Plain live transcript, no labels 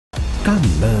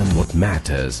Come learn what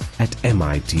matters at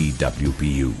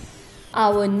MIT-WPU.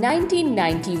 Our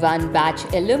 1991 batch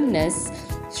alumnus,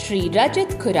 Shri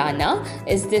Rajat Khurana,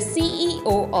 is the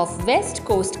CEO of West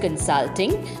Coast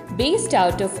Consulting based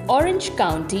out of Orange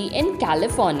County in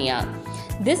California.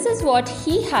 This is what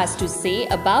he has to say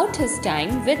about his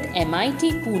time with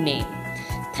MIT Pune.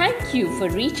 Thank you for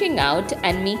reaching out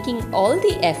and making all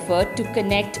the effort to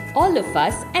connect all of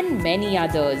us and many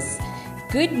others.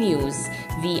 Good news,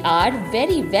 we are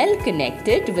very well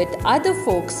connected with other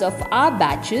folks of our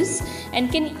batches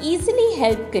and can easily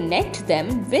help connect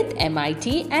them with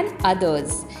MIT and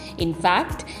others. In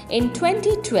fact, in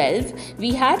 2012,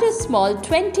 we had a small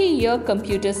 20-year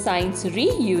computer science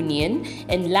reunion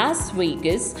in Las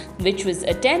Vegas, which was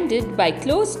attended by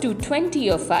close to 20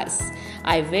 of us.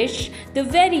 I wish the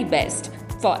very best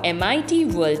for MIT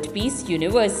World Peace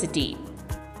University.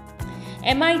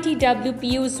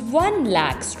 MIT-WPU's 1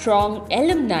 lakh strong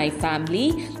alumni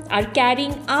family are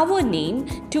carrying our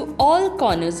name to all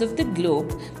corners of the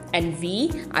globe, and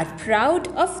we are proud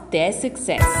of their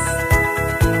success.